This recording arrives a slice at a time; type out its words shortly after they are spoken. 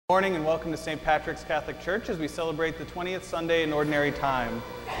Morning and welcome to St. Patrick's Catholic Church as we celebrate the 20th Sunday in Ordinary Time.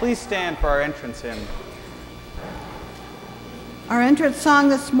 Please stand for our entrance hymn. Our entrance song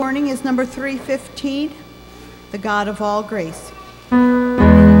this morning is number 315, The God of All Grace.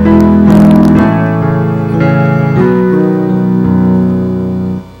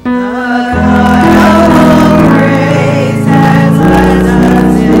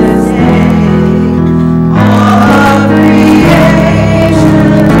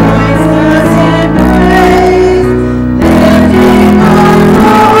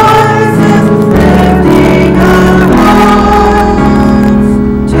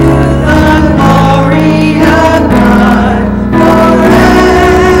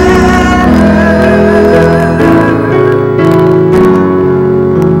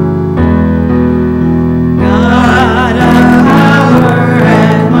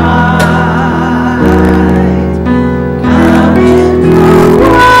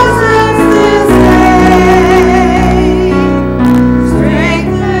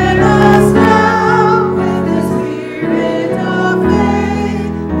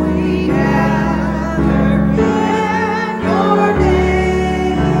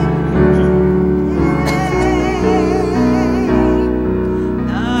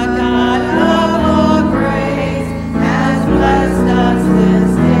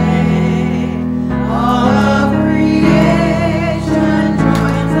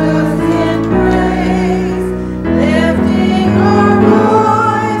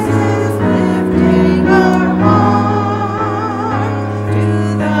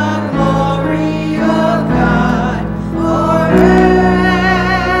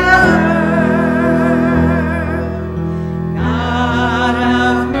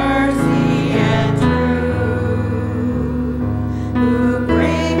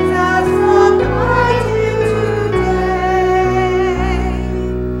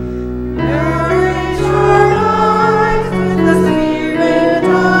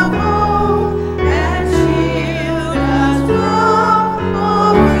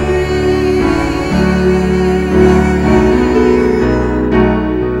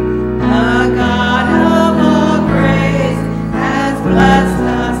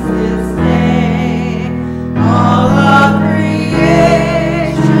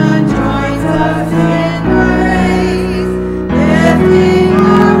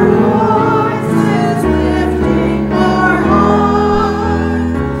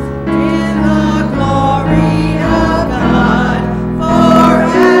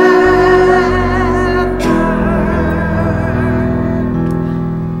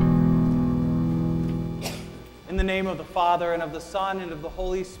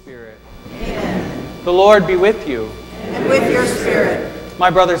 The Lord be with you. And with your spirit. My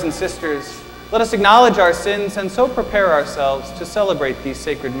brothers and sisters, let us acknowledge our sins and so prepare ourselves to celebrate these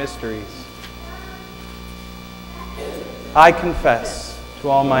sacred mysteries. I confess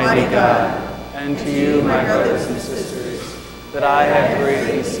to Almighty God and to you, my brothers and sisters, that I have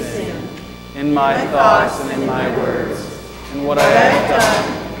greatly sinned in my thoughts and in my words, in what I have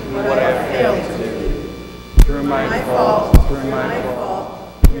done and what I have failed to do, through my fault,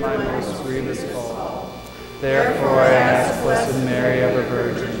 in my most grievous fault. Therefore I ask Blessed Mary, ever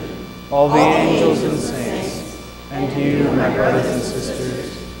Virgin, all the angels and saints, and you, my brothers and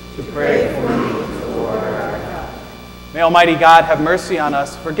sisters, to pray for me to the Lord our God. May Almighty God have mercy on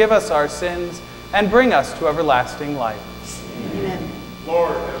us, forgive us our sins, and bring us to everlasting life. Amen.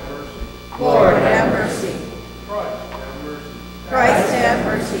 Lord, have mercy. Lord, have mercy. Christ, have mercy. Christ, have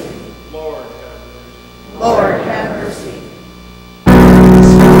mercy. Lord, have mercy. Lord, have mercy.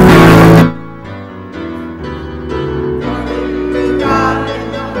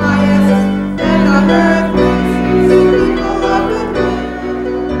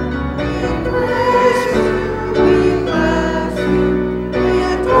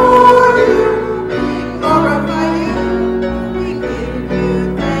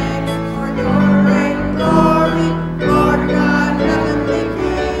 Glory, Lord God, heavenly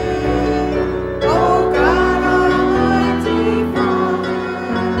King.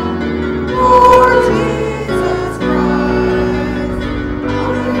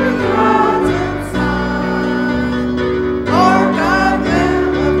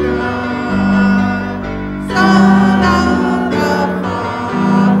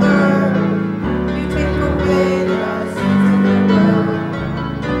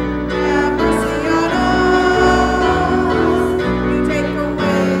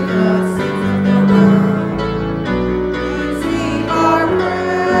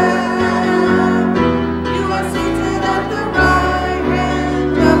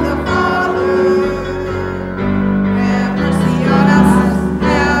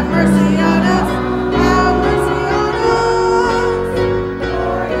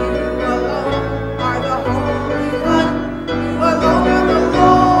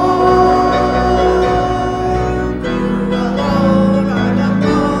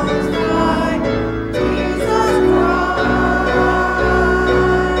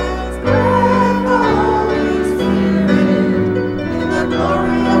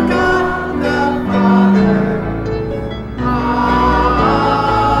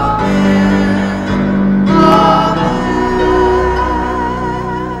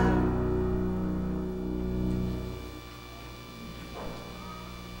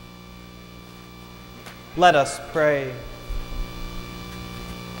 Let us pray.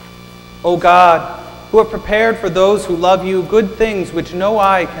 O God, who have prepared for those who love you good things which no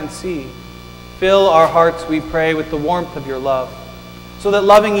eye can see, fill our hearts, we pray, with the warmth of your love, so that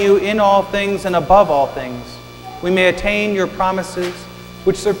loving you in all things and above all things, we may attain your promises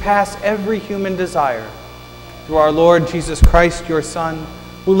which surpass every human desire. Through our Lord Jesus Christ, your Son,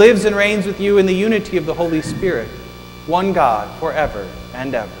 who lives and reigns with you in the unity of the Holy Spirit, one God, forever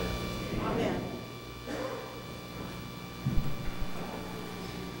and ever. Amen.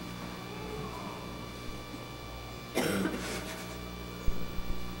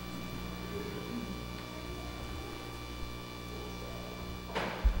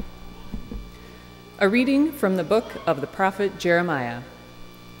 A reading from the book of the prophet Jeremiah.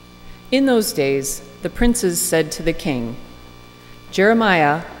 In those days, the princes said to the king,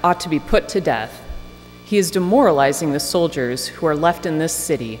 "Jeremiah ought to be put to death. He is demoralizing the soldiers who are left in this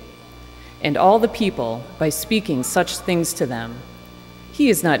city, and all the people by speaking such things to them. He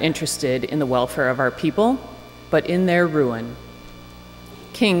is not interested in the welfare of our people, but in their ruin."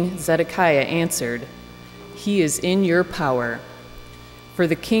 King Zedekiah answered, "He is in your power," for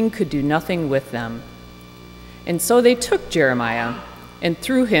the king could do nothing with them. And so they took Jeremiah and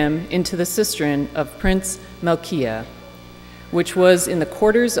threw him into the cistern of Prince Malchiah, which was in the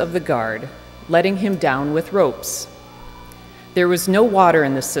quarters of the guard, letting him down with ropes. There was no water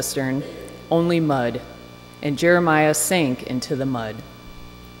in the cistern, only mud, and Jeremiah sank into the mud.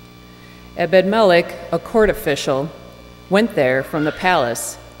 Ebed-Melech, a court official, went there from the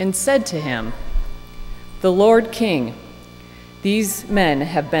palace and said to him, "The Lord King, these men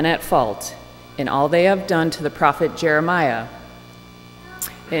have been at fault in all they have done to the prophet Jeremiah,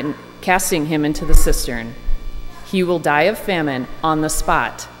 in casting him into the cistern. He will die of famine on the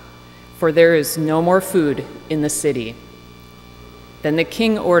spot, for there is no more food in the city." Then the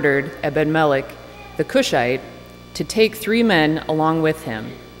king ordered Ebed-Melech the Cushite to take 3 men along with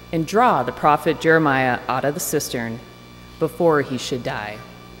him and draw the prophet Jeremiah out of the cistern before he should die.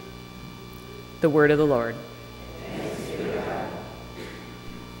 The word of the Lord.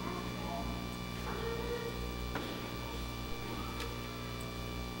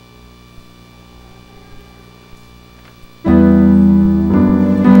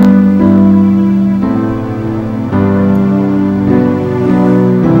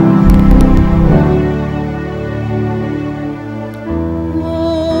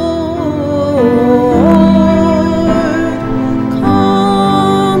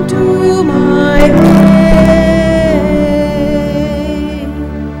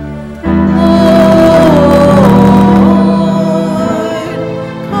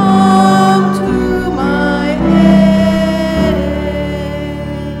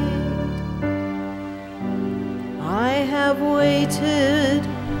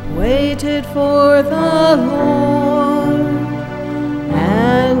 waited for the Lord,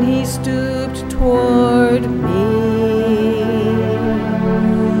 and he stooped toward me.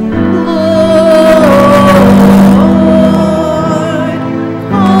 Lord,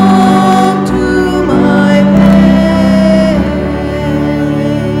 come to my aid.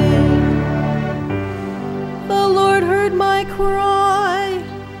 The Lord heard my cry.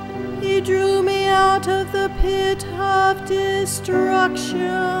 He drew me out of the pit of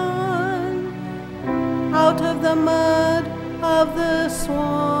destruction, out of the mud of the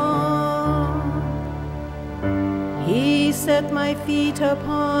swamp. He set my feet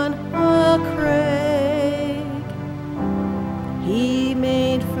upon a crag. He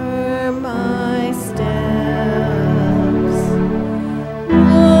made firm my steps.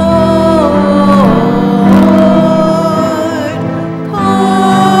 Lord,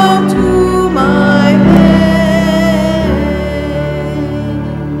 come to my aid.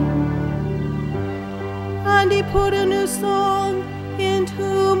 And he put a new song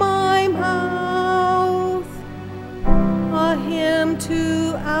into my mouth, a hymn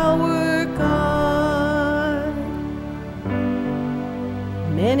to our God.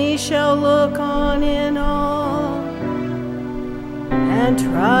 Many shall look on in awe and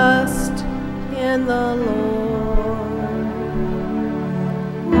trust in the Lord.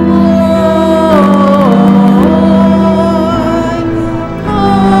 Lord,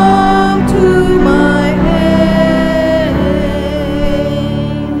 come to my aid.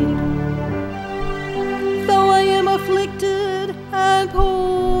 Though I am afflicted and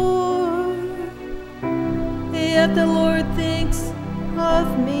poor, yet the Lord thinks of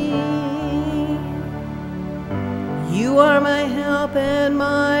me. You are my help and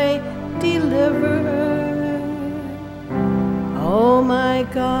my deliverer. Oh my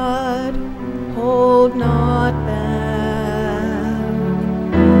God, hold not back.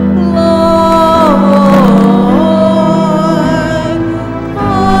 Lord,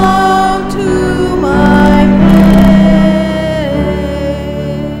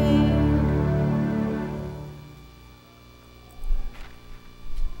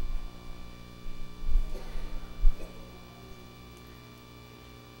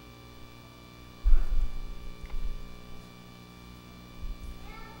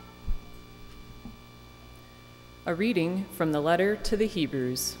 A reading from the letter to the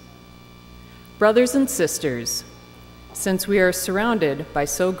Hebrews. Brothers and sisters, since we are surrounded by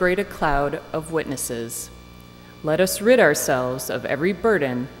so great a cloud of witnesses, let us rid ourselves of every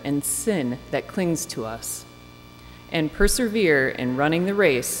burden and sin that clings to us, and persevere in running the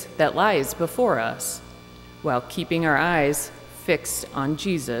race that lies before us, while keeping our eyes fixed on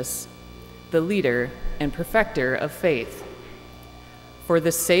Jesus, the leader and perfecter of faith. For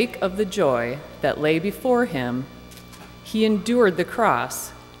the sake of the joy that lay before him, he endured the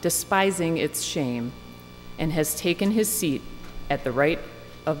cross, despising its shame, and has taken his seat at the right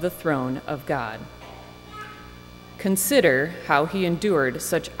of the throne of God. Consider how he endured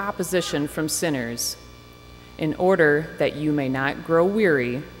such opposition from sinners, in order that you may not grow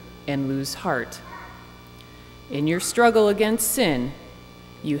weary and lose heart. In your struggle against sin,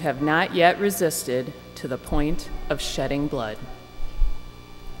 you have not yet resisted to the point of shedding blood.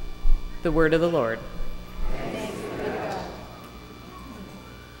 The word of the Lord.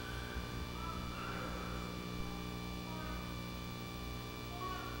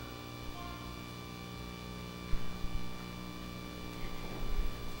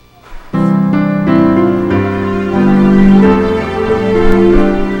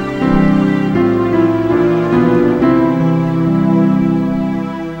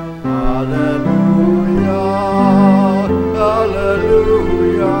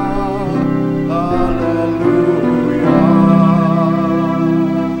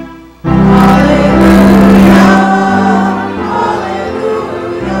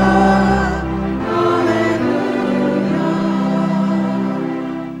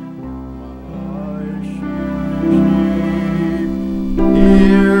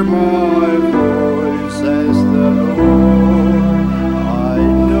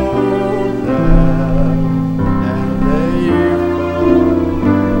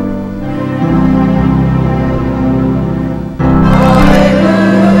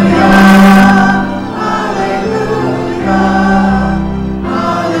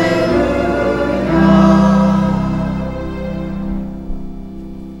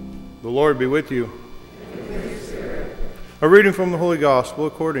 Be with you. A reading from the Holy Gospel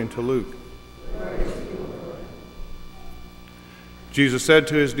according to Luke. Jesus said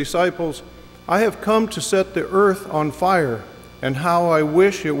to his disciples, I have come to set the earth on fire, and how I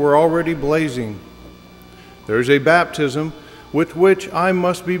wish it were already blazing. There is a baptism with which I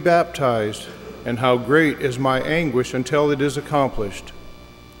must be baptized, and how great is my anguish until it is accomplished.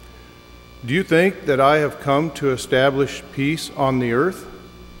 Do you think that I have come to establish peace on the earth?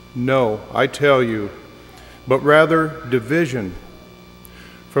 No, I tell you, but rather division.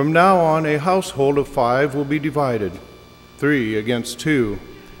 From now on, a household of 5 will be divided, 3 against 2,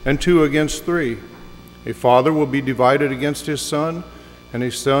 and 2 against 3. A father will be divided against his son, and a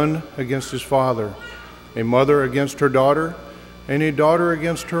son against his father, a mother against her daughter, and a daughter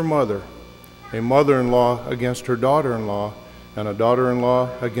against her mother, a mother-in-law against her daughter-in-law, and a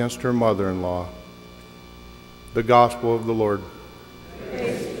daughter-in-law against her mother-in-law. The Gospel of the Lord.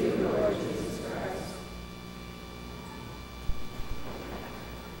 Praise to you, Lord Jesus Christ.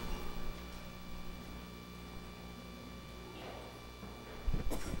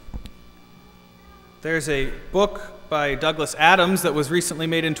 There's a book by Douglas Adams that was recently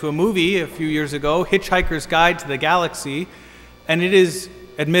made into a movie a few years ago, Hitchhiker's Guide to the Galaxy, and it is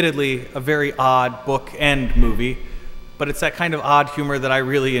admittedly a very odd book and movie, but it's that kind of odd humor that I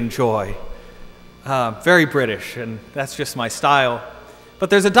really enjoy. Very British, and that's just my style. But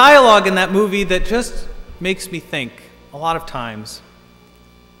there's a dialogue in that movie that just makes me think a lot of times.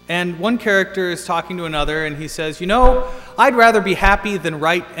 And one character is talking to another, and he says, you know, I'd rather be happy than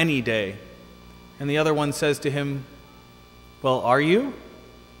right any day. And the other one says to him, well, are you?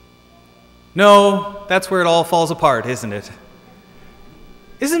 No, that's where it all falls apart, isn't it?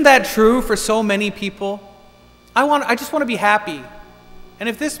 Isn't that true for so many people? I just want to be happy. And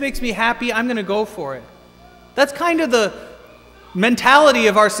if this makes me happy, I'm going to go for it. That's kind of the mentality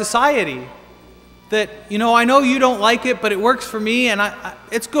of our society. That, you know, I know you don't like it, but it works for me, and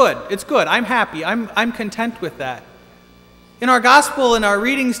it's good. It's good. I'm happy. I'm content with that. In our gospel, in our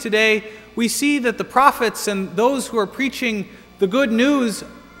readings today, we see that the prophets and those who are preaching the good news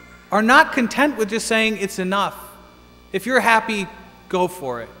are not content with just saying it's enough. If you're happy, go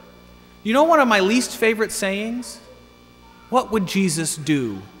for it. You know one of my least favorite sayings? What would Jesus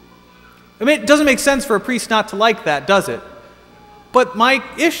do? I mean, it doesn't make sense for a priest not to like that, does it? But my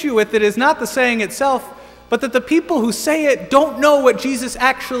issue with it is not the saying itself, but that the people who say it don't know what Jesus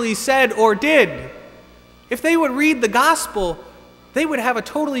actually said or did. If they would read the gospel, they would have a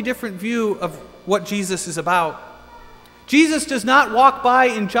totally different view of what Jesus is about. Jesus does not walk by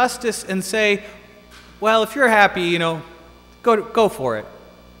injustice and say, well, if you're happy, go for it.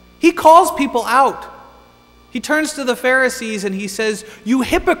 He calls people out. He turns to the Pharisees and he says, you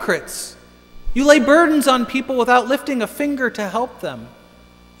hypocrites, you lay burdens on people without lifting a finger to help them.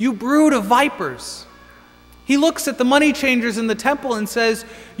 You brood of vipers. He looks at the money changers in the temple and says,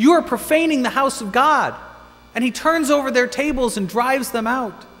 you are profaning the house of God. And he turns over their tables and drives them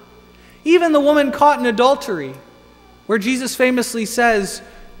out. Even the woman caught in adultery, where Jesus famously says,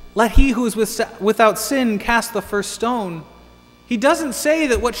 let he who is without sin cast the first stone. He doesn't say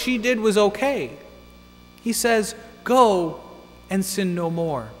that what she did was okay. He says, go and sin no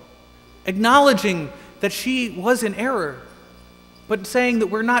more. Acknowledging that she was in error, but saying that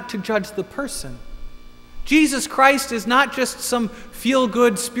we're not to judge the person. Jesus Christ is not just some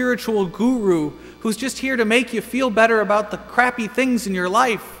feel-good spiritual guru who's just here to make you feel better about the crappy things in your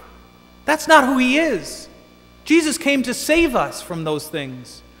life. That's not who he is. Jesus came to save us from those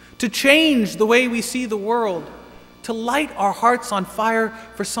things, to change the way we see the world, to light our hearts on fire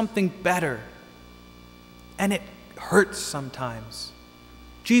for something better. And it hurts sometimes.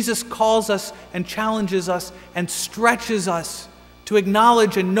 Jesus calls us and challenges us and stretches us to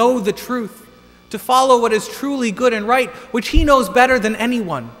acknowledge and know the truth, to follow what is truly good and right, which he knows better than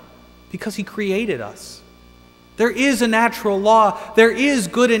anyone because he created us. There is a natural law. There is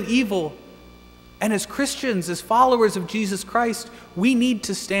good and evil. And as Christians, as followers of Jesus Christ, we need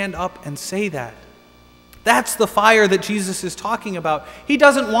to stand up and say that. That's the fire that Jesus is talking about. He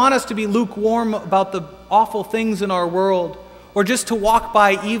doesn't want us to be lukewarm about the awful things in our world, or just to walk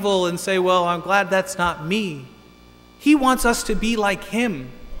by evil and say, well, I'm glad that's not me. He wants us to be like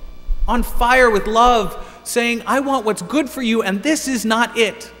him, on fire with love, saying, I want what's good for you, and this is not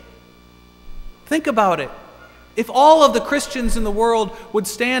it. Think about it. If all of the Christians in the world would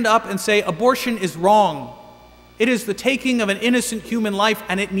stand up and say, abortion is wrong, it is the taking of an innocent human life,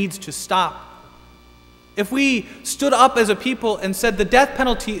 and it needs to stop. If we stood up as a people and said the death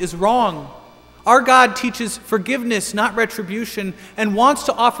penalty is wrong, our God teaches forgiveness, not retribution, and wants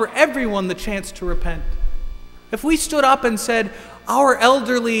to offer everyone the chance to repent. If we stood up and said our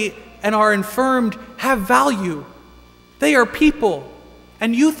elderly and our infirmed have value, they are people,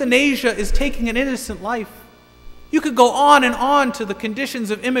 and euthanasia is taking an innocent life. You could go on and on to the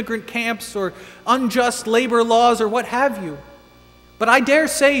conditions of immigrant camps or unjust labor laws or what have you. But I dare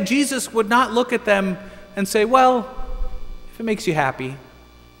say Jesus would not look at them and say, well, if it makes you happy,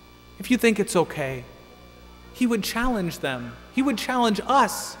 if you think it's okay. He would challenge them. He would challenge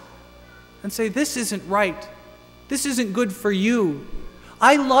us and say, this isn't right. This isn't good for you.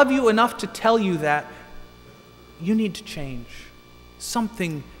 I love you enough to tell you that you need to change.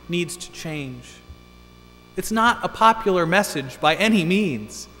 Something needs to change. It's not a popular message by any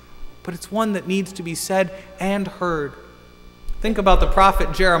means, but it's one that needs to be said and heard. Think about the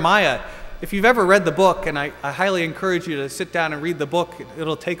prophet Jeremiah. If you've ever read the book, and I highly encourage you to sit down and read the book,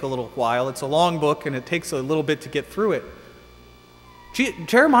 it'll take a little while. It's a long book, and it takes a little bit to get through it.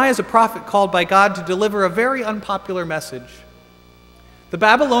 Jeremiah is a prophet called by God to deliver a very unpopular message. The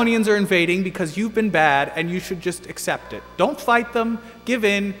Babylonians are invading because you've been bad, and you should just accept it. Don't fight them. Give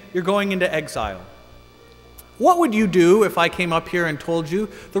in. You're going into exile. What would you do if I came up here and told you,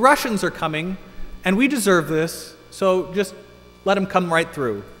 the Russians are coming, and we deserve this, so just let them come right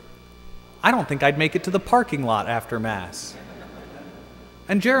through? I don't think I'd make it to the parking lot after Mass.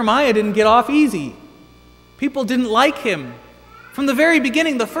 And Jeremiah didn't get off easy. People didn't like him. From the very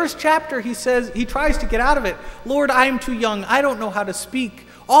beginning, the first chapter, he says, he tries to get out of it. Lord, I am too young. I don't know how to speak.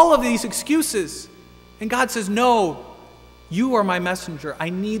 All of these excuses. And God says, no, you are my messenger. I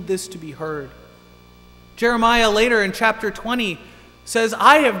need this to be heard. Jeremiah later in chapter 20 says,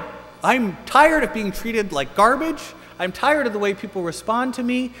 I'm tired of being treated like garbage. I'm tired of the way people respond to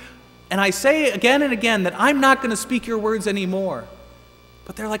me. And I say again and again that I'm not going to speak your words anymore.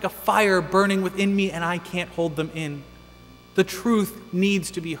 But they're like a fire burning within me, and I can't hold them in. The truth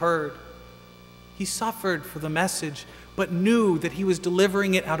needs to be heard. He suffered for the message, but knew that he was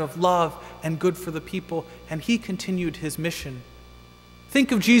delivering it out of love and good for the people, and he continued his mission.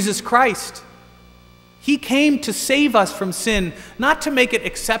 Think of Jesus Christ. He came to save us from sin, not to make it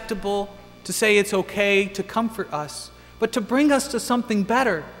acceptable, to say it's okay, to comfort us, but to bring us to something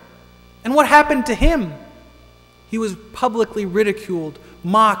better. And what happened to him? He was publicly ridiculed,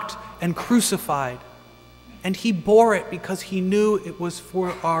 mocked, and crucified. And he bore it because he knew it was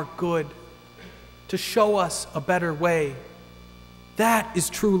for our good, to show us a better way. That is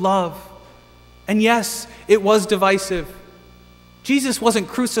true love. And yes, it was divisive. Jesus wasn't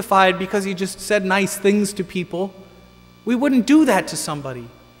crucified because he just said nice things to people. We wouldn't do that to somebody.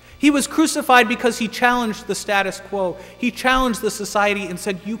 He was crucified because he challenged the status quo. He challenged the society and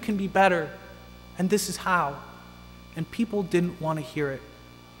said, you can be better. And this is how. And people didn't want to hear it.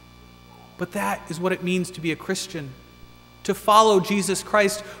 But that is what it means to be a Christian, to follow Jesus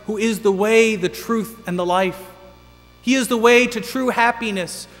Christ, who is the way, the truth, and the life. He is the way to true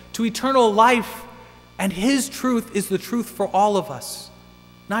happiness, to eternal life, and his truth is the truth for all of us,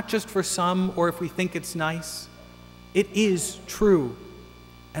 not just for some or if we think it's nice. It is true,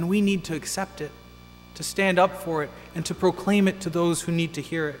 and we need to accept it, to stand up for it, and to proclaim it to those who need to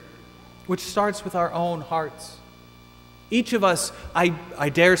hear it, which starts with our own hearts. Each of us, I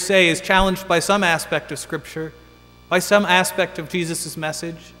dare say, is challenged by some aspect of Scripture, by some aspect of Jesus'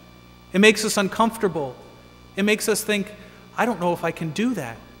 message. It makes us uncomfortable. It makes us think, I don't know if I can do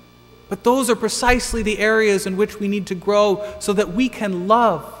that. But those are precisely the areas in which we need to grow so that we can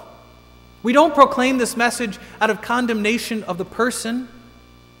love. We don't proclaim this message out of condemnation of the person.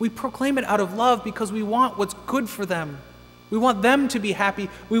 We proclaim it out of love because we want what's good for them. We want them to be happy.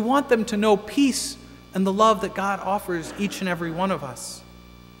 We want them to know peace and the love that God offers each and every one of us.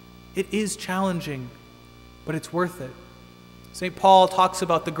 It is challenging, but it's worth it. St. Paul talks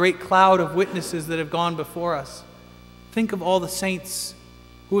about the great cloud of witnesses that have gone before us. Think of all the saints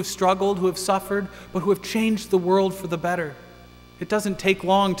who have struggled, who have suffered, but who have changed the world for the better. It doesn't take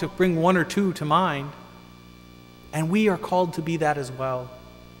long to bring one or two to mind. And we are called to be that as well.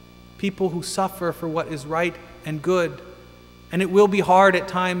 People who suffer for what is right and good. And it will be hard at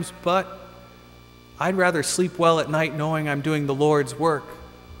times, but I'd rather sleep well at night knowing I'm doing the Lord's work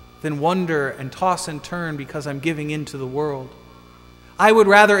than wonder and toss and turn because I'm giving in to the world. I would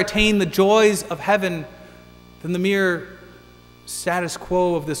rather attain the joys of heaven than the mere status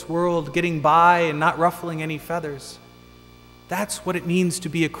quo of this world, getting by and not ruffling any feathers. That's what it means to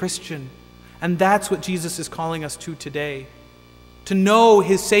be a Christian. And that's what Jesus is calling us to today. To know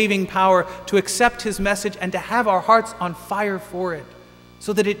his saving power, to accept his message, and to have our hearts on fire for it,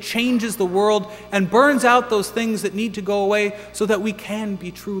 so that it changes the world and burns out those things that need to go away so that we can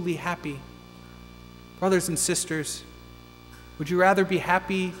be truly happy. Brothers and sisters, would you rather be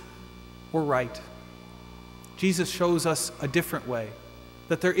happy or right? Jesus shows us a different way,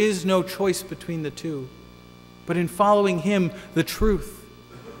 that there is no choice between the two. But in following him, the truth,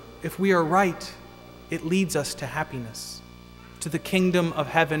 if we are right, it leads us to happiness, to the kingdom of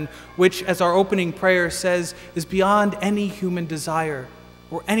heaven, which, as our opening prayer says, is beyond any human desire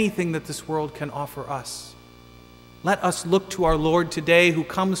or anything that this world can offer us. Let us look to our Lord today, who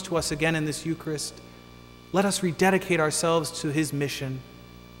comes to us again in this Eucharist. Let us rededicate ourselves to his mission,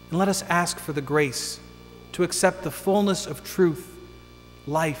 and let us ask for the grace to accept the fullness of truth,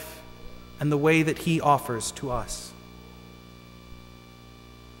 life, and the way that he offers to us.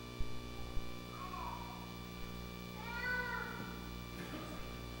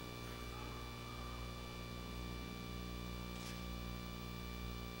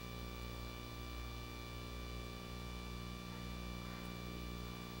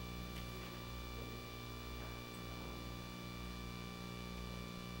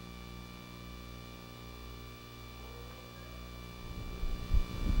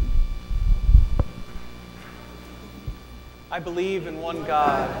 I believe in one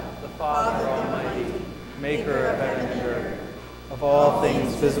God, the Father Almighty, maker of heaven and earth, of all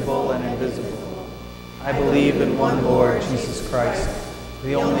things visible and invisible. I believe in one Lord Jesus Christ,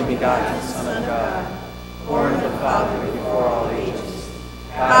 the only begotten Son of God, born of the Father before all ages,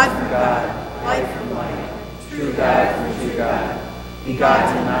 God from God, light from light, true God from true God,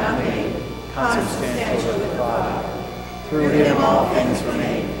 begotten, not made, consubstantial with the Father. Through him all things were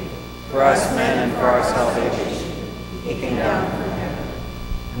made, for us men and for our salvation. He came down from heaven,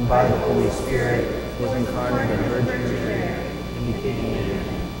 and by the Holy Spirit was incarnate of the Virgin Mary, and became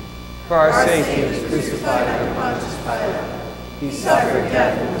man. For our sake he was crucified under Pontius Pilate. He suffered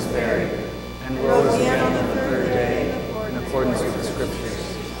death and was buried, and rose again on the third day, in accordance with the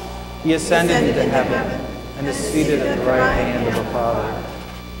Scriptures. He ascended into heaven, and is seated at the right hand of the Father.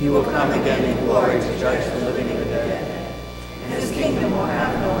 He will come again in glory to judge the living and the dead, and his kingdom will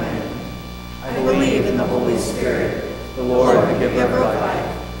have no end. I believe in the Holy Spirit, the Lord, the giver of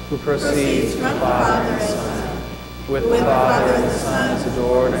life, who proceeds from the Father and the Son, with the Father and the Son is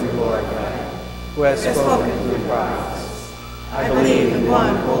adored and glorified, who has spoken through the prophets. I believe in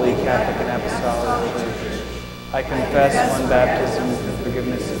one holy Catholic and Apostolic Church. I confess one baptism for the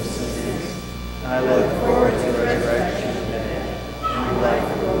forgiveness of sins, and I look forward to the resurrection of the dead and the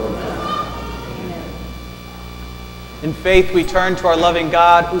life of the world. Amen. In faith, we turn to our loving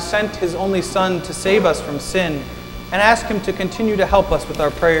God, who sent his only Son to save us from sin, and ask him to continue to help us with our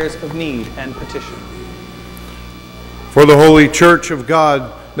prayers of need and petition. For the holy church of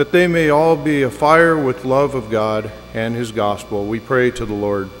God, that they may all be afire with love of God and his gospel, we pray to the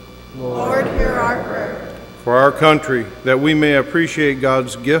Lord. Lord, hear our prayer. For our country, that we may appreciate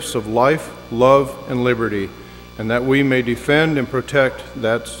God's gifts of life, love, and liberty, and that we may defend and protect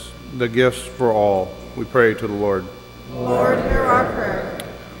the gifts for all. We pray to the Lord. Lord, hear our prayer.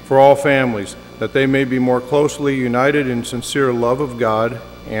 For all families, that they may be more closely united in sincere love of God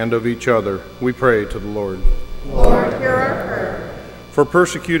and of each other. We pray to the Lord. Lord, hear our prayer. For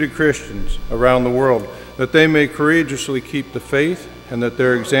persecuted Christians around the world, that they may courageously keep the faith and that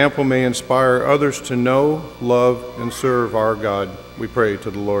their example may inspire others to know, love, and serve our God. We pray to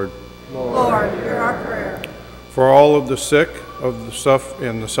the Lord. Lord, hear our prayer. For all of the sick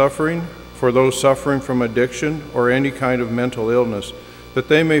and the suffering, for those suffering from addiction or any kind of mental illness, that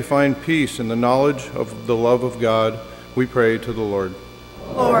they may find peace in the knowledge of the love of God, we pray to the Lord.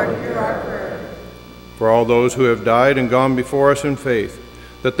 Lord, hear our prayer. For all those who have died and gone before us in faith,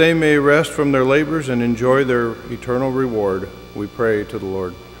 that they may rest from their labors and enjoy their eternal reward, we pray to the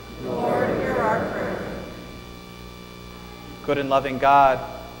Lord. Lord, hear our prayer. Good and loving God,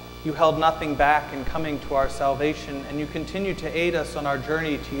 you held nothing back in coming to our salvation, and you continue to aid us on our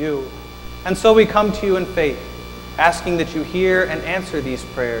journey to you. And so we come to you in faith, asking that you hear and answer these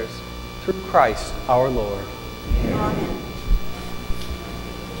prayers through Christ our Lord. Amen.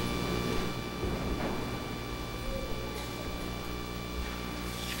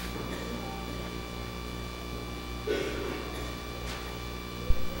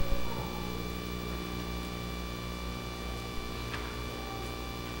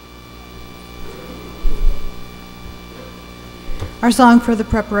 Our song for the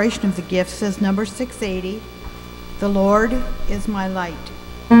preparation of the gifts is number 680, "The Lord is My Light."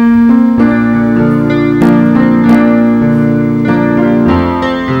 Lord,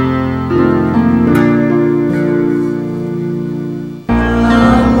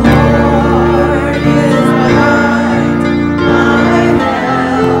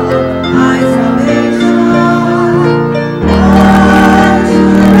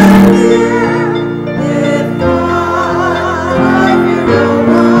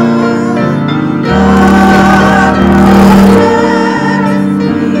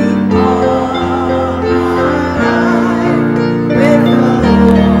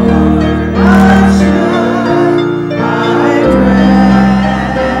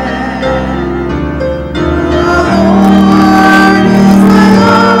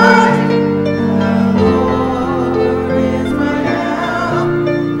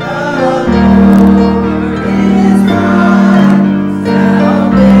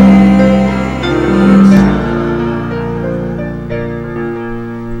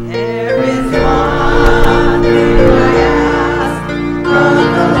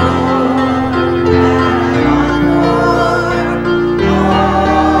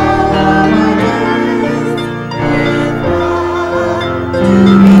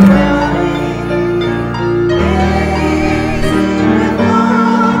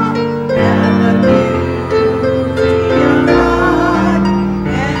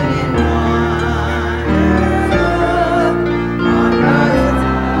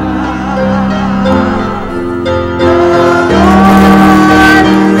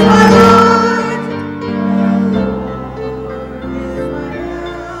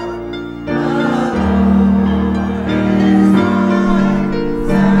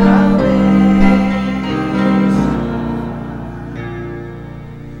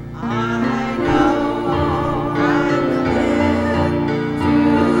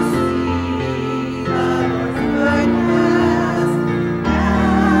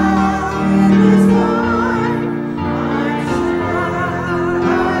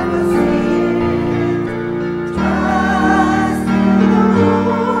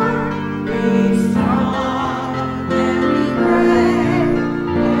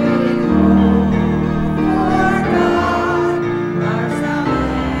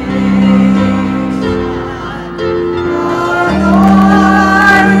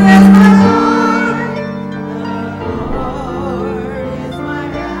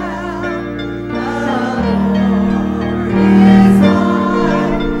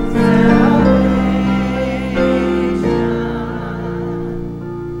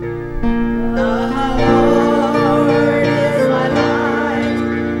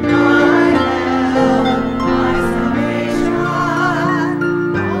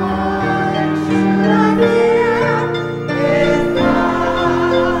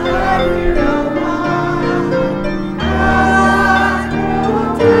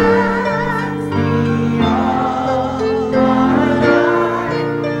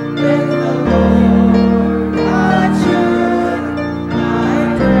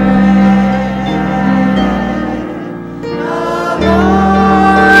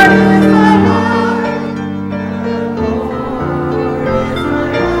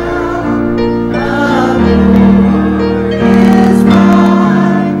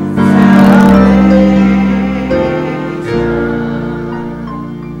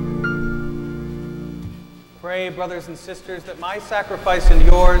 brothers and sisters, that my sacrifice and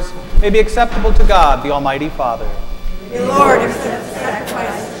yours may be acceptable to God, the Almighty Father. May the Lord accept the sacrifice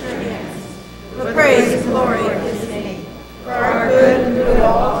at your hands, for the praise and glory of his name, for our good and good of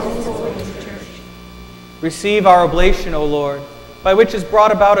all his holy church. Receive our oblation, O Lord, by which is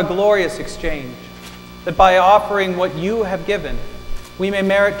brought about a glorious exchange, that by offering what you have given, we may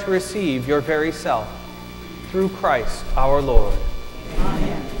merit to receive your very self, through Christ our Lord.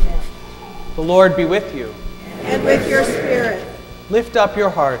 Amen. The Lord be with you. And with your spirit. Lift up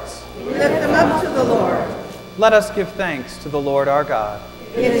your hearts. Lift them up to the Lord. Let us give thanks to the Lord our God.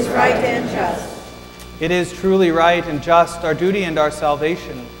 It is right and just. It is truly right and just, our duty and our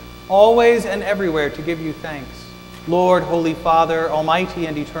salvation, always and everywhere to give you thanks, Lord, Holy Father, Almighty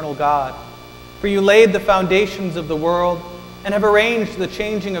and eternal God. For you laid the foundations of the world and have arranged the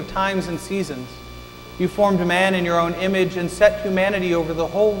changing of times and seasons. You formed man in your own image and set humanity over the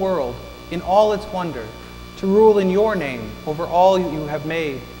whole world in all its wonder, to rule in your name over all you have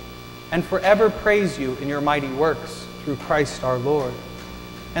made, and forever praise you in your mighty works through Christ our Lord.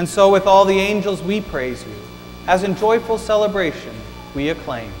 And so with all the angels we praise you, as in joyful celebration we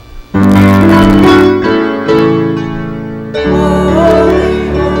acclaim.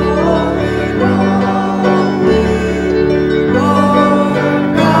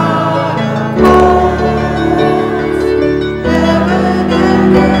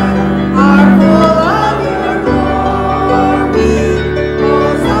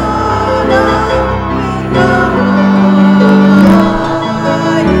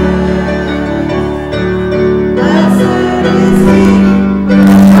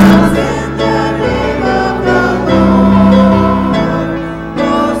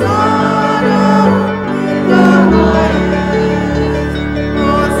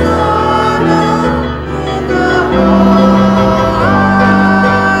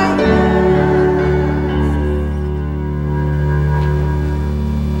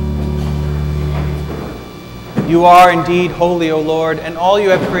 You are indeed holy, O Lord, and all you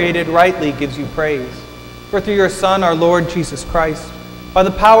have created rightly gives you praise. For through your Son, our Lord Jesus Christ, by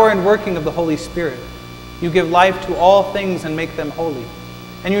the power and working of the Holy Spirit, you give life to all things and make them holy.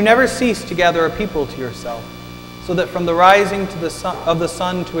 And you never cease to gather a people to yourself, so that from the rising of the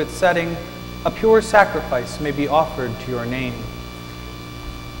sun to its setting, a pure sacrifice may be offered to your name.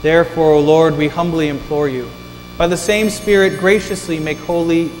 Therefore, O Lord, we humbly implore you, by the same Spirit graciously make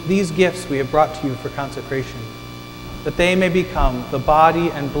holy these gifts we have brought to you for consecration, that they may become the body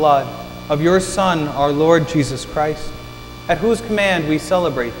and blood of your Son, our Lord Jesus Christ, at whose command we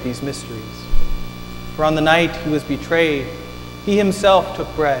celebrate these mysteries. For on the night he was betrayed, he himself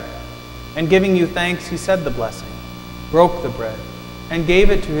took bread, and giving you thanks, he said the blessing, broke the bread, and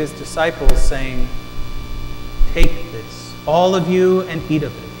gave it to his disciples, saying, "Take this, all of you, and eat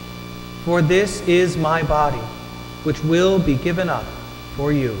of it, for this is my body, which will be given up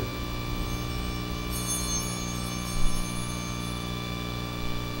for you."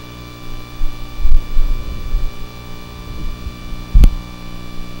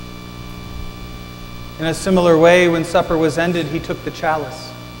 In a similar way, when supper was ended, he took the chalice,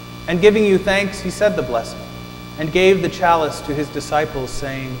 and giving you thanks, he said the blessing, and gave the chalice to his disciples,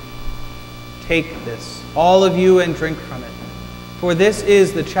 saying, "Take this, all of you, and drink from it, for this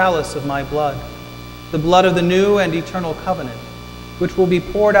is the chalice of my blood, the blood of the new and eternal covenant, which will be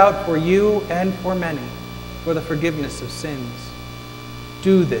poured out for you and for many for the forgiveness of sins.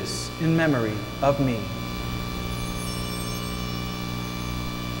 Do this in memory of me."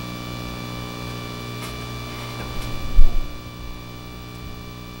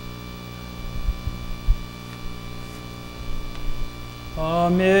 A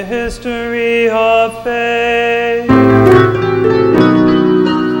mystery of faith.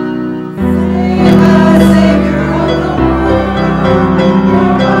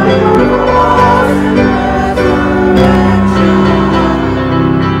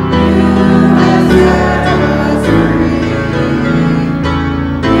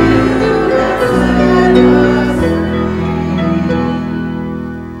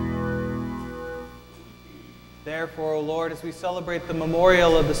 Therefore, O Lord, as we celebrate the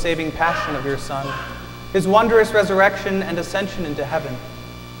memorial of the saving passion of your Son, his wondrous resurrection and ascension into heaven,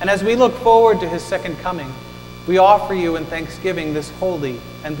 and as we look forward to his second coming, we offer you in thanksgiving this holy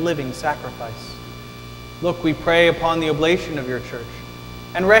and living sacrifice. Look, we pray, upon the oblation of your church,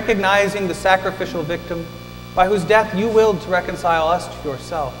 and recognizing the sacrificial victim by whose death you willed to reconcile us to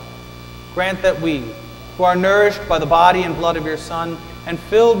yourself, grant that we, who are nourished by the body and blood of your Son and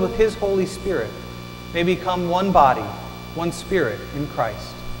filled with his Holy Spirit, may become one body, one spirit in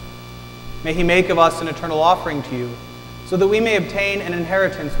Christ. May he make of us an eternal offering to you, so that we may obtain an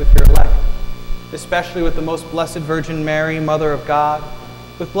inheritance with your elect. especially with the most blessed Virgin Mary, Mother of God,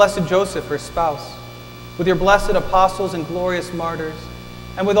 with blessed Joseph, her spouse, with your blessed apostles and glorious martyrs,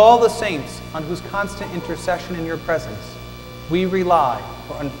 and with all the saints on whose constant intercession in your presence we rely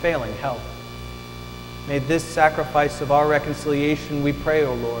for unfailing help. May this sacrifice of our reconciliation, we pray,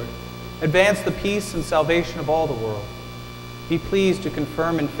 O Lord, advance the peace and salvation of all the world. Be pleased to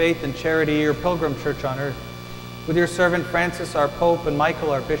confirm in faith and charity your pilgrim church on earth, with your servant Francis, our Pope, and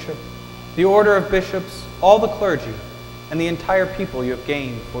Michael, our Bishop, the order of bishops, all the clergy, and the entire people you have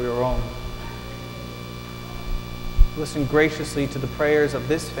gained for your own. Listen graciously to the prayers of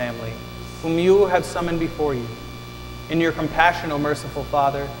this family, whom you have summoned before you. In your compassion, O merciful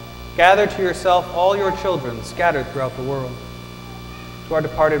Father, gather to yourself all your children scattered throughout the world. To our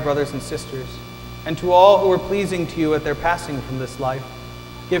departed brothers and sisters, and to all who were pleasing to you at their passing from this life,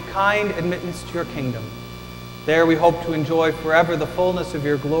 give kind admittance to your kingdom. There we hope to enjoy forever the fullness of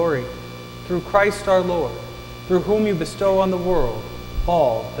your glory, through Christ our Lord, through whom you bestow on the world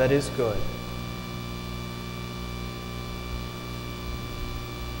all that is good.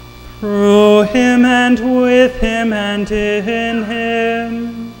 Through him and with him and in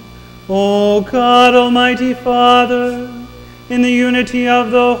him, O God, Almighty Father, in the unity of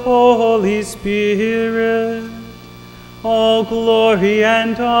the Holy Spirit, all glory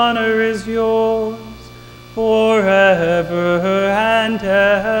and honor is yours forever and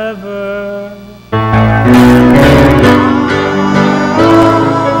ever.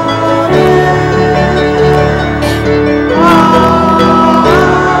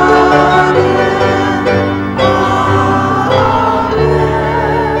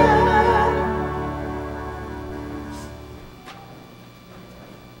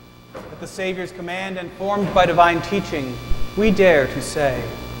 Savior's command and formed by divine teaching, we dare to say,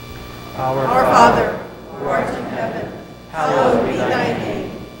 Our Father, who art in heaven, hallowed be thy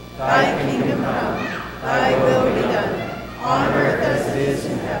name. Thy kingdom come, thy will be done, on earth as it is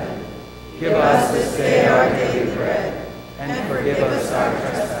in heaven. Give us this day our daily bread, and forgive us our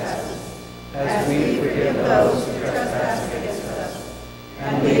trespasses, as we forgive those who trespass against us.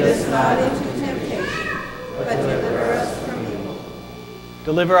 And lead us not into temptation, but deliver us from evil.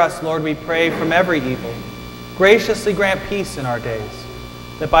 Deliver us, Lord, we pray, from every evil. Graciously grant peace in our days,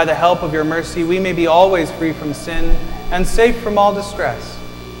 that by the help of your mercy we may be always free from sin and safe from all distress,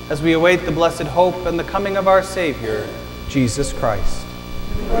 as we await the blessed hope and the coming of our Savior, Jesus Christ.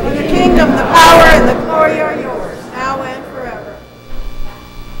 For the kingdom, the power, and the glory are yours, now and forever.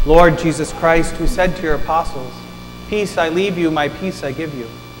 Lord Jesus Christ, who said to your apostles, Peace I leave you, my peace I give you,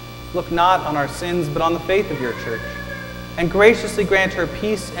 look not on our sins, but on the faith of your church, and graciously grant her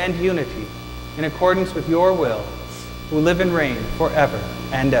peace and unity in accordance with your will, who live and reign forever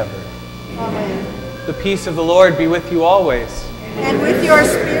and ever. Amen. The peace of the Lord be with you always. And with your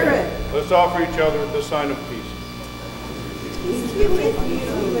spirit. Let's offer each other the sign of peace. Peace be with you.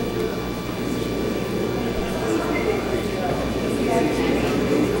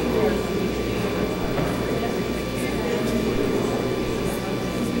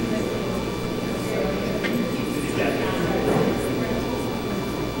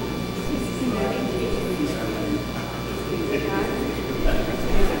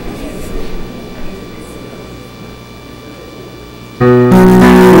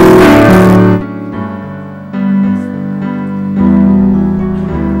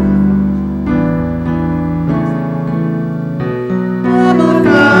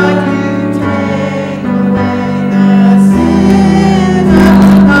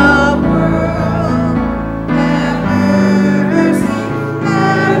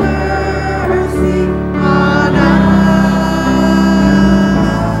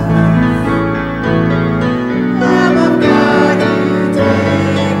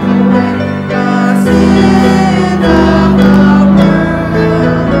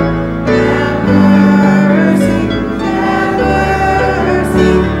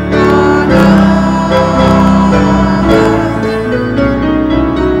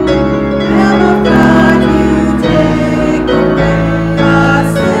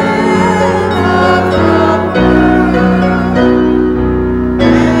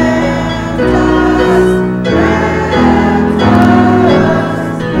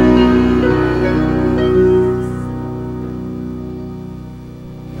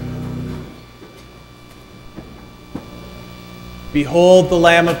 Behold the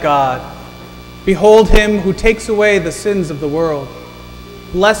Lamb of God. Behold him who takes away the sins of the world.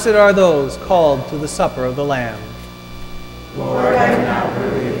 Blessed are those called to the supper of the Lamb. Lord, I am not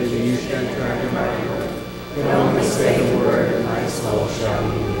worthy that you should enter under my roof, but only say the word, and my soul shall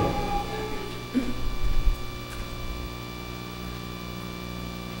be healed.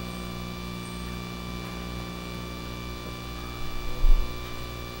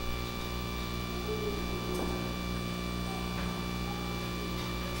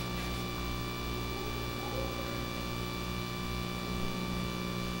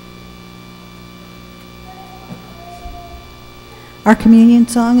 Our communion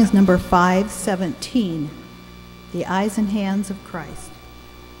song is number 517, The Eyes and Hands of Christ.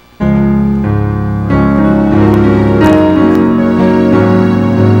 Our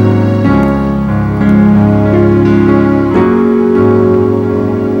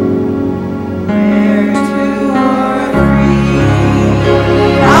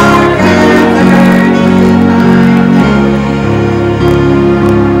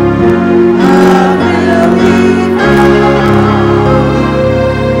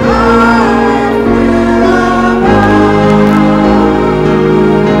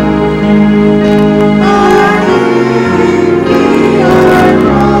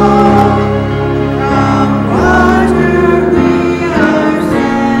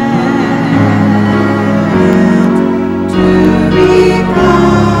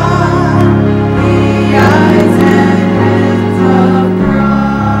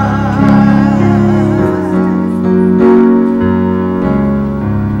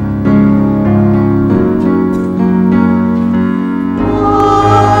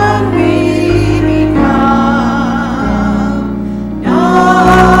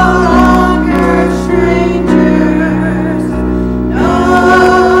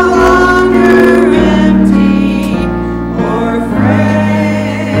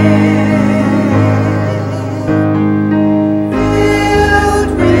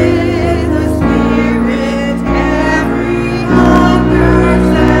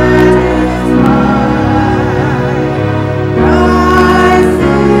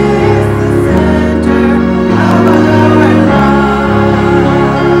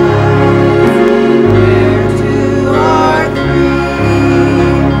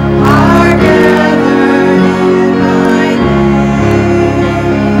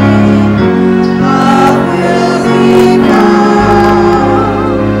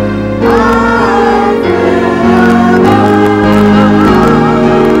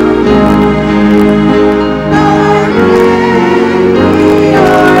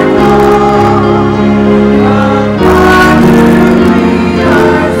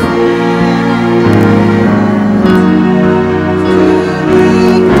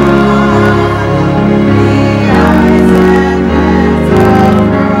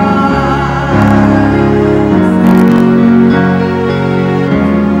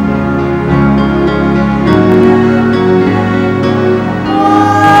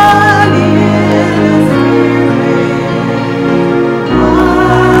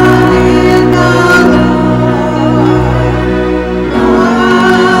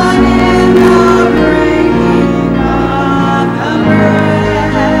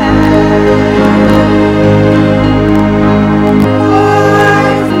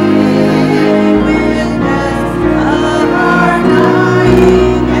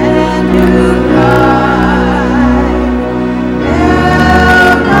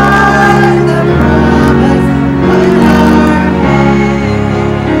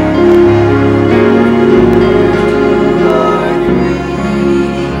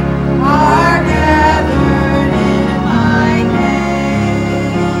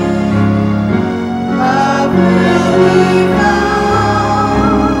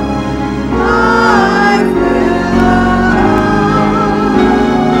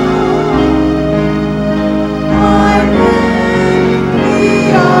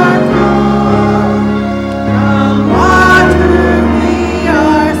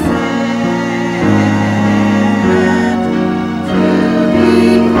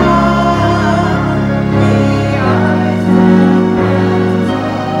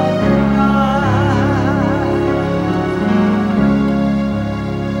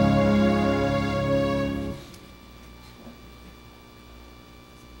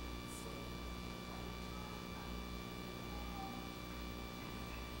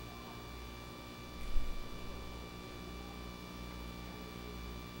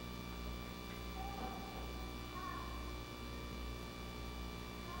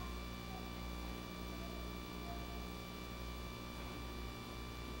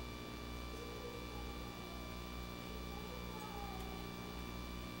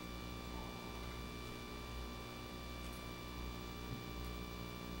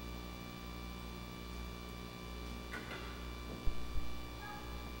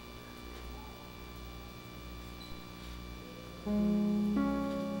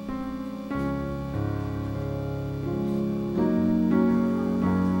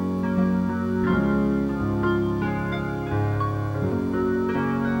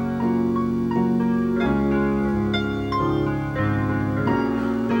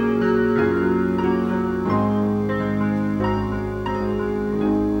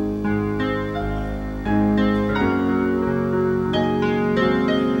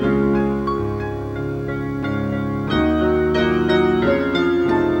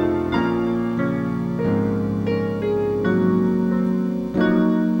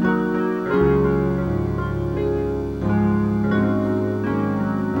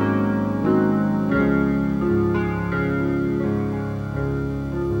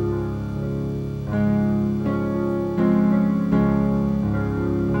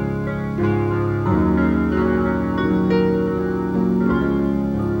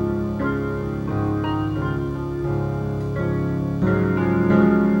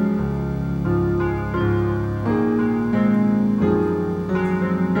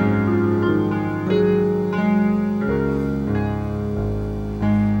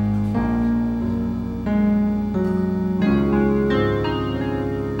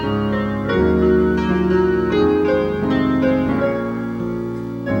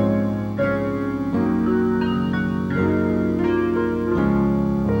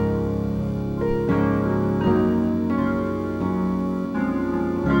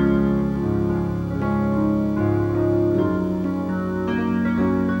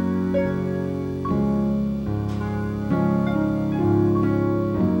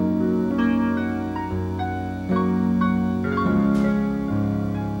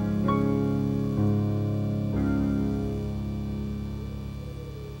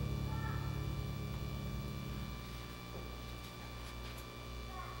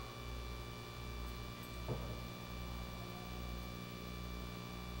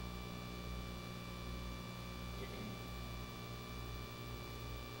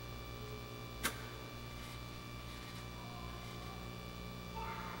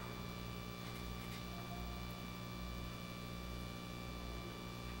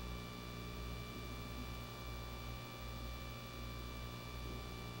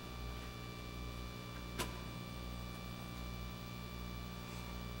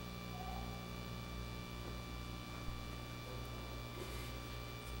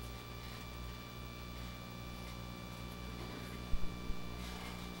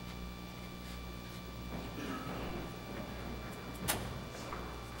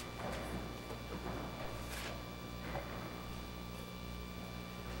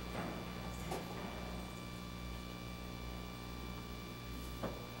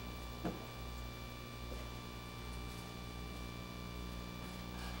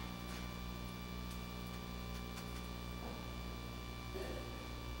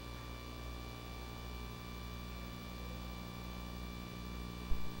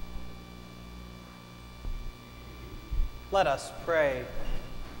Let us pray.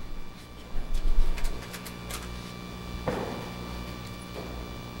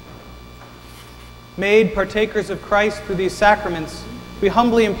 Made partakers of Christ through these sacraments, we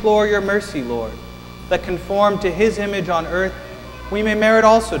humbly implore your mercy, Lord, that conformed to his image on earth, we may merit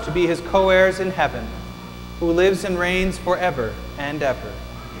also to be his co-heirs in heaven, who lives and reigns forever and ever.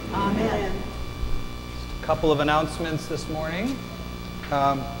 Amen. Just a couple of announcements this morning.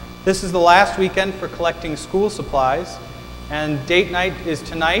 This is the last weekend for collecting school supplies, and date night is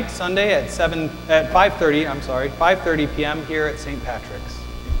tonight, Sunday at 5:30 p.m. here at St. Patrick's.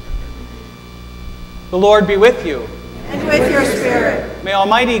 The Lord be with you. And with your spirit. May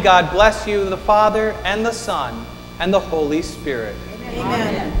Almighty God bless you, the Father, and the Son, and the Holy Spirit.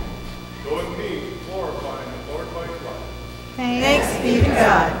 Amen. Go in peace, glorifying the Lord by Christ. Thanks be to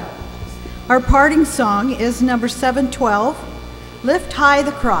God. Our parting song is number 712, Lift High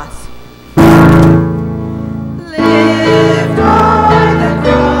the Cross.